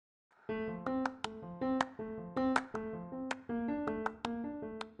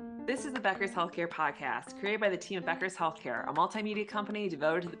This is the Becker's Healthcare Podcast, created by the team at Becker's Healthcare, a multimedia company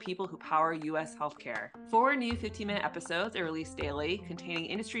devoted to the people who power U.S. healthcare. 4 new 15-minute episodes are released daily, containing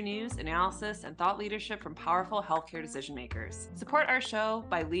industry news, analysis, and thought leadership from powerful healthcare decision makers. Support our show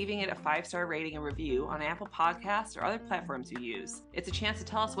by leaving it a 5-star rating and review on Apple Podcasts or other platforms you use. It's a chance to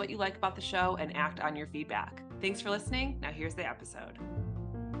tell us what you like about the show and act on your feedback. Thanks for listening. Now here's the episode.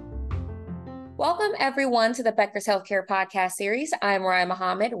 Welcome, everyone, to the Becker's Healthcare podcast series. I'm Ryan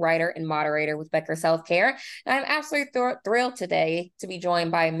Muhammad, writer and moderator with Becker's Healthcare. And I'm absolutely thrilled today to be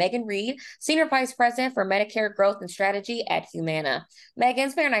joined by Megan Reid, Senior Vice President for Medicare Growth and Strategy at Humana. Megan,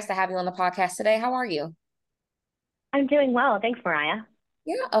 it's very nice to have you on the podcast today. How are you? I'm doing well. Thanks, Mariah.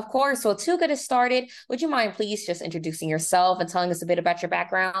 Yeah, of course. Well, to get us started, would you mind please just introducing yourself and telling us a bit about your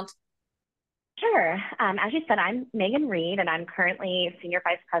background? Sure. As you said, I'm Megan Reid, and I'm currently Senior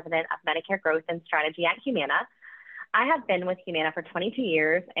Vice President of Medicare Growth and Strategy at Humana. I have been with Humana for 22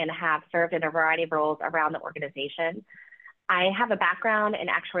 years and have served in a variety of roles around the organization. I have a background in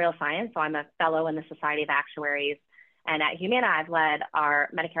actuarial science, so I'm a fellow in the Society of Actuaries. And at Humana, I've led our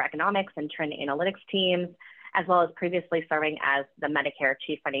Medicare economics and trend analytics teams, as well as previously serving as the Medicare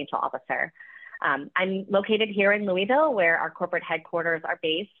Chief Financial Officer. I'm located here in Louisville, where our corporate headquarters are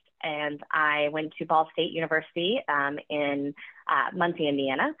based. And I went to Ball State University in Muncie,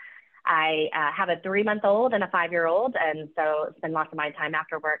 Indiana. I have a 3-month-old and a 5-year-old, and so spend lots of my time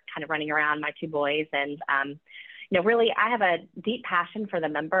after work kind of running around my 2 boys. And really, I have a deep passion for the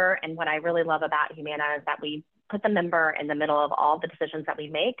member, and what I really love about Humana is that we put the member in the middle of all the decisions that we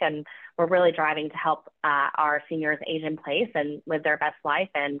make, and we're really driving to help our seniors age in place and live their best life.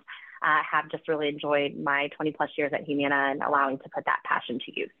 And have just really enjoyed my 20+ years at Humana and allowing to put that passion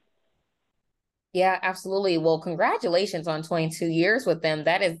to use. Yeah, absolutely. Well, congratulations on 22 years with them.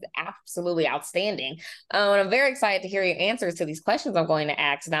 That is absolutely outstanding. And I'm very excited to hear your answers to these questions I'm going to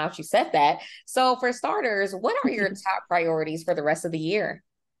ask now that you said that. So for starters, what are your top priorities for the rest of the year?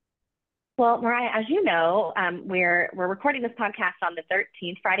 Well, Mariah, as you know, we're recording this podcast on the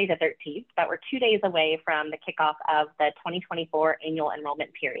 13th, Friday the 13th, but we're 2 days away from the kickoff of the 2024 annual enrollment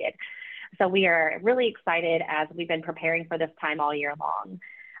period. So we are really excited as we've been preparing for this time all year long.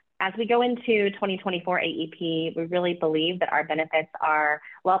 As we go into 2024 AEP, we really believe that our benefits are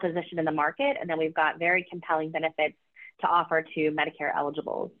well positioned in the market, and that we've got very compelling benefits to offer to Medicare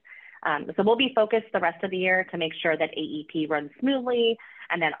eligibles. So we'll be focused the rest of the year to make sure that AEP runs smoothly,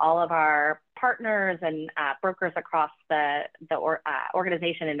 and that all of our partners and brokers across the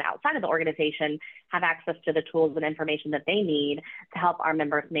organization and outside of the organization have access to the tools and information that they need to help our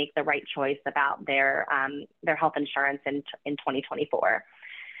members make the right choice about their health insurance in 2024.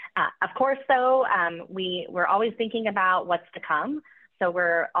 Of course, though, we're always thinking about what's to come. So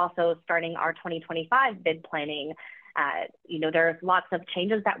we're also starting our 2025 bid planning. There's lots of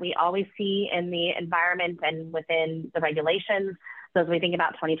changes that we always see in the environment and within the regulations. So as we think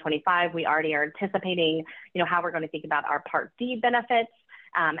about 2025, we already are anticipating, how we're going to think about our Part D benefits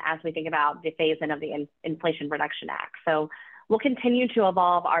as we think about the phase-in of the Inflation Reduction Act. So we'll continue to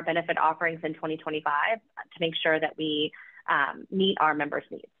evolve our benefit offerings in 2025 to make sure that we meet our members'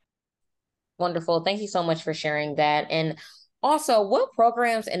 needs. Wonderful. Thank you so much for sharing that. And also, what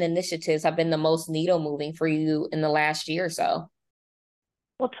programs and initiatives have been the most needle moving for you in the last year or so?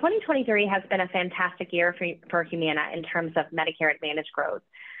 Well, 2023 has been a fantastic year for Humana in terms of Medicare Advantage growth.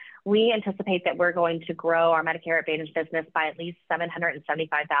 We anticipate that we're going to grow our Medicare Advantage business by at least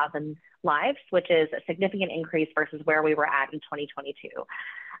 775,000 lives, which is a significant increase versus where we were at in 2022.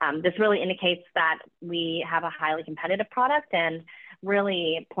 This really indicates that we have a highly competitive product and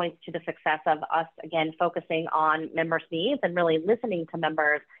really points to the success of us, again, focusing on members' needs and really listening to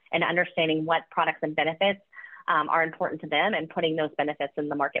members and understanding what products and benefits are important to them and putting those benefits in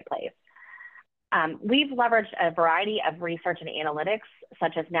the marketplace. We've leveraged a variety of research and analytics,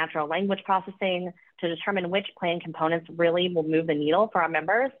 such as natural language processing, to determine which plan components really will move the needle for our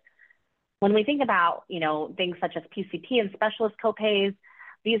members. When we think about, things such as PCP and specialist copays,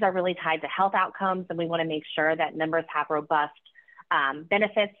 these are really tied to health outcomes, and we want to make sure that members have robust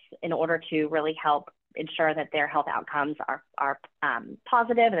benefits in order to really help ensure that their health outcomes are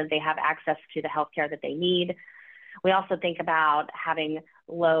positive and that they have access to the healthcare that they need. We also think about having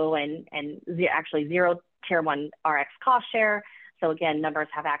low and actually zero tier 1 RX cost share. So again, members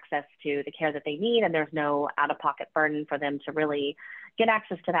have access to the care that they need, and there's no out-of-pocket burden for them to really get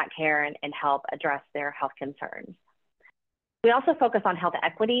access to that care and help address their health concerns. We also focus on health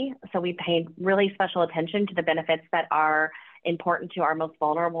equity. So we paid really special attention to the benefits that are important to our most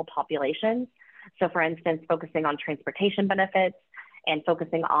vulnerable populations. So for instance, focusing on transportation benefits and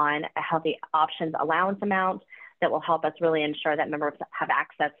focusing on a healthy options allowance amount that will help us really ensure that members have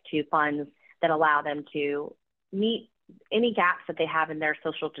access to funds that allow them to meet any gaps that they have in their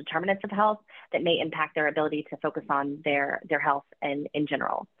social determinants of health that may impact their ability to focus on their health and in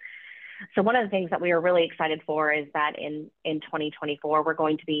general. So one of the things that we are really excited for is that in 2024, we're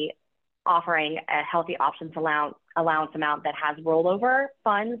going to be offering a healthy options allowance amount that has rollover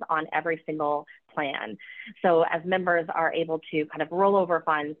funds on every single plan. So as members are able to kind of roll over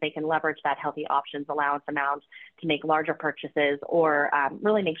funds, they can leverage that healthy options allowance amount to make larger purchases or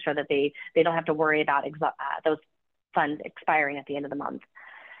really make sure that they don't have to worry about those funds expiring at the end of the month.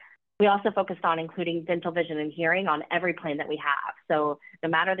 We also focused on including dental, vision, and hearing on every plan that we have. So no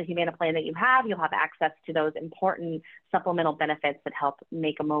matter the Humana plan that you have, you'll have access to those important supplemental benefits that help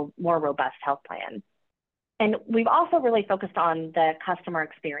make a more robust health plan. And we've also really focused on the customer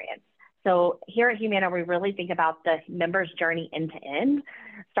experience. So here at Humana, we really think about the member's journey end to end,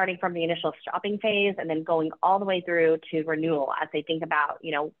 starting from the initial shopping phase and then going all the way through to renewal as they think about,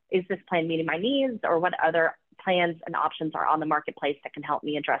 is this plan meeting my needs, or what other plans and options are on the marketplace that can help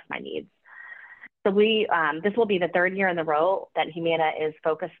me address my needs. So this will be the third year in a row that Humana is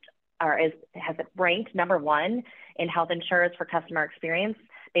focused or has ranked number one in health insurers for customer experience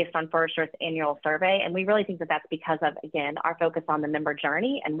based on Forrester's annual survey. And we really think that that's because of, again, our focus on the member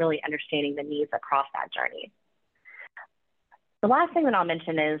journey and really understanding the needs across that journey. The last thing that I'll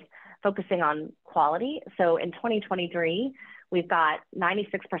mention is focusing on quality. So in 2023, we've got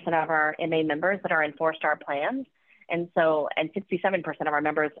 96% of our MA members that are in 4-star plans. And 67% of our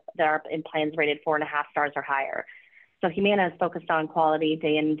members that are in plans rated 4.5 stars or higher. So Humana is focused on quality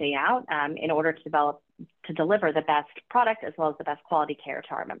day in and day out in order to deliver the best product as well as the best quality care to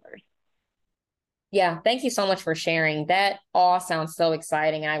our members. Yeah, thank you so much for sharing. That all sounds so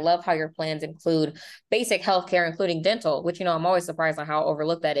exciting. And I love how your plans include basic healthcare, including dental, which, I'm always surprised on how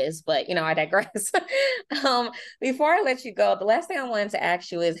overlooked that is, but, I digress. Before I let you go, the last thing I wanted to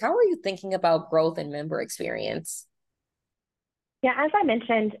ask you is, how are you thinking about growth and member experience? Yeah, as I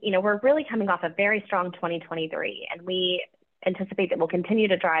mentioned, we're really coming off a very strong 2023, and we anticipate that we'll continue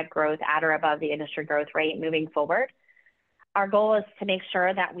to drive growth at or above the industry growth rate moving forward. Our goal is to make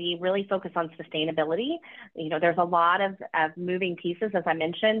sure that we really focus on sustainability. There's a lot of moving pieces, as I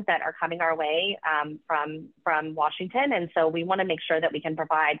mentioned, that are coming our way from Washington. And so we want to make sure that we can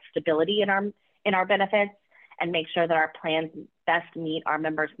provide stability in our benefits and make sure that our plans best meet our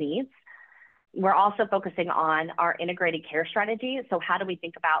members' needs. We're also focusing on our integrated care strategy. So how do we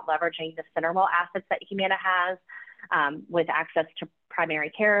think about leveraging the CenterWell assets that Humana has with access to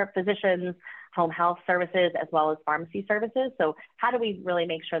primary care physicians, home health services, as well as pharmacy services? So how do we really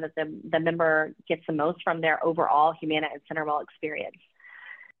make sure that the member gets the most from their overall Humana and CenterWell experience?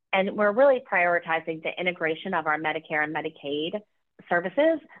 And we're really prioritizing the integration of our Medicare and Medicaid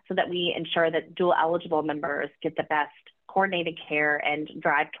services so that we ensure that dual eligible members get the best coordinated care and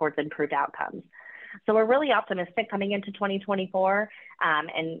drive towards improved outcomes. So we're really optimistic coming into 2024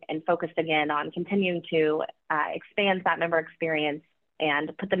 and focused again on continuing to expand that member experience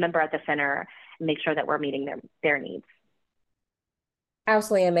and put the member at the center and make sure that we're meeting their needs.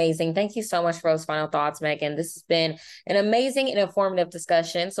 Absolutely amazing. Thank you so much for those final thoughts, Megan. This has been an amazing and informative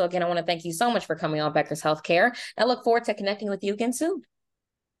discussion. So again, I want to thank you so much for coming on Becker's Healthcare. I look forward to connecting with you again soon.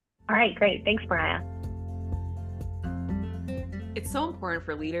 All right, great. Thanks, Mariah. It's so important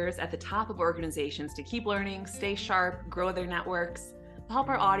for leaders at the top of organizations to keep learning, stay sharp, grow their networks. To help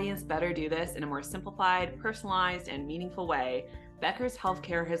our audience better do this in a more simplified, personalized, and meaningful way, Becker's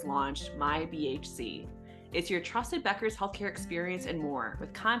Healthcare has launched My BHC. It's your trusted Becker's Healthcare experience and more,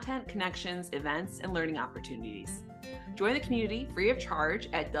 with content, connections, events, and learning opportunities. Join the community free of charge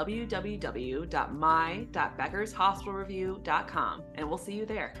at www.my.beckershospitalreview.com, and we'll see you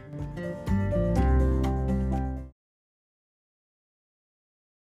there.